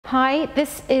Hi,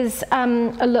 this is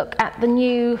a look at the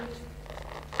new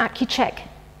Accu-Chek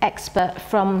Expert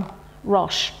from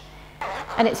Roche,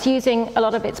 and it's using a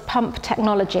lot of its pump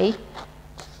technology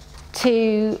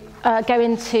to go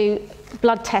into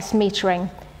blood test metering.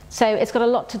 So it's got a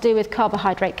lot to do with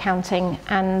carbohydrate counting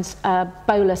and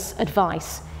bolus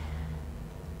advice.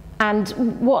 And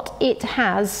what it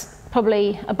has,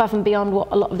 probably above and beyond what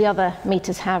a lot of the other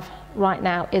meters have right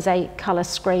now, is a colour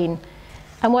screen.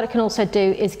 And what it can also do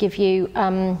is give you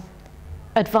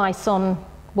advice on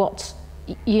what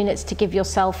units to give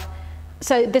yourself.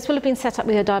 So this will have been set up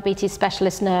with your diabetes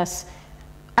specialist nurse.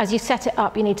 As you set it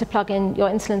up, you need to plug in your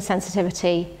insulin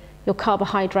sensitivity, your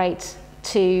carbohydrate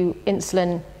to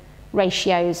insulin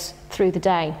ratios through the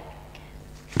day.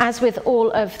 As with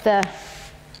all of the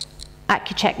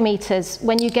Accu-Chek meters,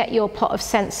 when you get your pot of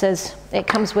sensors, it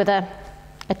comes with a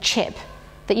chip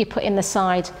that you put in the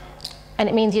side, and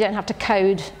it means you don't have to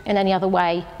code in any other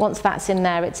way. Once that's in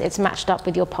there, it's matched up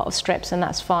with your pot of strips, and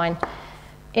that's fine.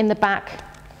 In the back,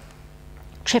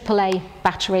 AAA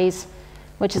batteries,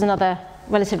 which is another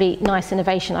relatively nice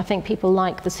innovation. I think people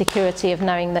like the security of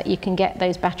knowing that you can get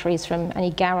those batteries from any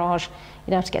garage.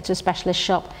 You don't have to get to a specialist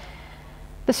shop.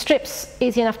 The strip's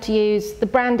easy enough to use. The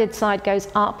branded side goes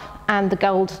up and the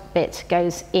gold bit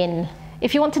goes in.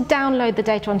 If you want to download the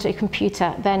data onto your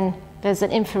computer, then there's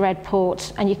an infrared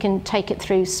port, and you can take it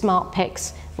through smart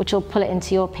picks, which will pull it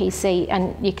into your PC,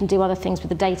 and you can do other things with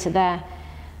the data there.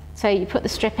 So you put the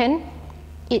strip in,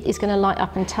 it is going to light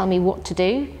up and tell me what to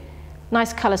do.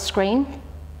 Nice colour screen.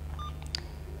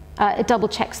 It double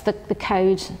checks the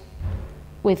code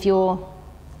with your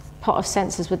pot of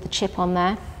sensors with the chip on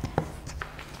there.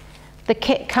 The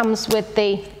kit comes with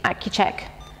the Accu-Chek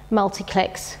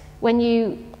Multiclix. When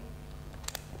you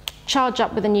charge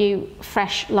up with a new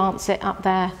fresh lancet up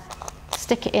there,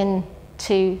 stick it in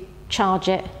to charge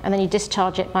it, and then you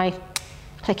discharge it by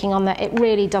clicking on there. It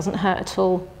really doesn't hurt at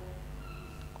all.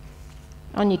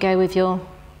 On you go with your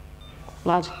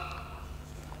blood.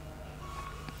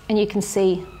 And you can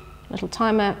see a little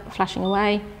timer flashing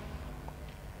away.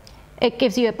 It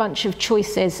gives you a bunch of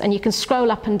choices, and you can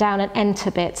scroll up and down and enter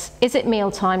bits. Is it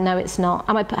mealtime? No, it's not.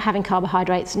 Am I having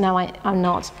carbohydrates? No, I'm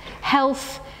not.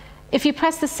 Health. If you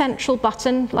press the central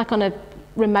button, like on a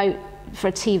remote for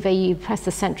a TV, you press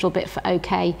the central bit for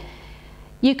OK,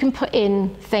 you can put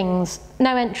in things: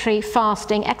 no entry,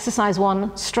 fasting, exercise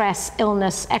 1, stress,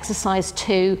 illness, exercise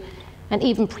 2, and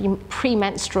even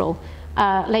premenstrual.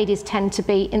 Ladies tend to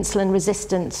be insulin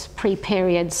resistant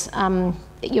pre-periods.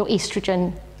 Your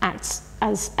estrogen acts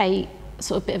as a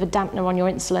sort of bit of a dampener on your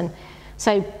insulin.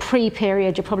 So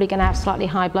pre-period, you're probably going to have slightly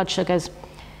high blood sugars.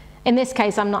 In this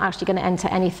case, I'm not actually going to enter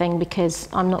anything because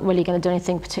I'm not really going to do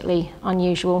anything particularly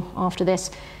unusual after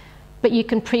this. But you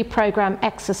can pre-program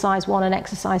exercise 1 and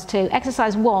exercise 2.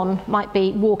 Exercise 1 might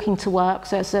be walking to work,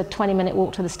 so it's a 20-minute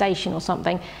walk to the station or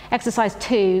something. Exercise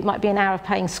 2 might be an hour of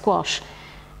playing squash.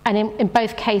 And in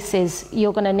both cases,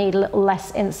 you're going to need a little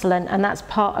less insulin, and that's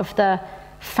part of the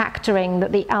factoring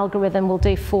that the algorithm will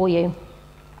do for you.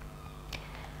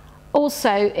 Also,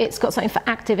 it's got something for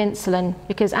active insulin,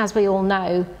 because as we all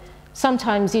know,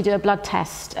 sometimes you do a blood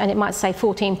test and it might say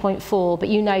 14.4, but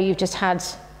you know you've just had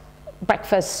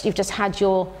breakfast, you've just had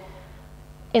your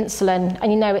insulin,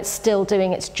 and you know it's still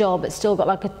doing its job. It's still got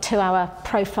like a 2-hour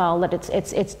profile that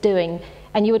it's doing,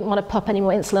 and you wouldn't want to pop any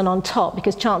more insulin on top,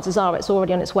 because chances are it's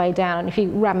already on its way down, and if you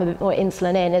ram a bit more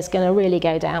insulin in, it's going to really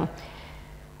go down.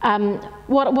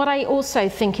 What I also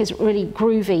think is really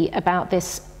groovy about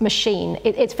this machine,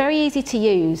 it's very easy to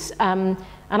use, and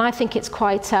I think it's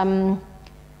quite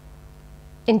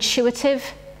intuitive.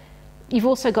 You've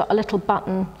also got a little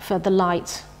button for the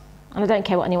light, and I don't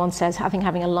care what anyone says, I think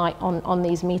having a light on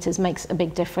these meters makes a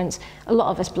big difference. A lot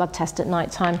of us blood test at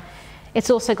night time. It's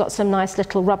also got some nice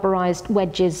little rubberized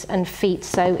wedges and feet,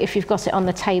 so if you've got it on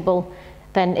the table,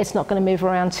 then it's not going to move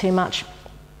around too much.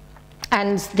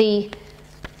 And the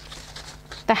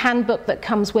handbook that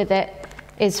comes with it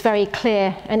is very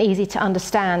clear and easy to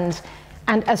understand,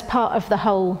 and as part of the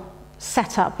whole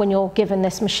setup when you're given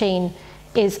this machine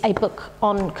is a book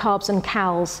on carbs and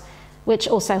cals, which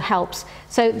also helps.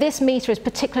 So this meter is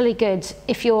particularly good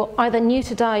if you're either new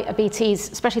to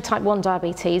diabetes, especially type 1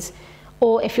 diabetes,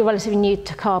 or if you're relatively new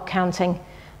to carb counting,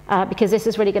 because this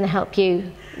is really going to help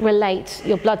you relate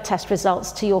your blood test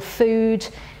results to your food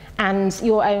and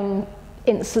your own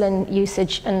insulin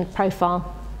usage and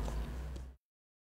profile.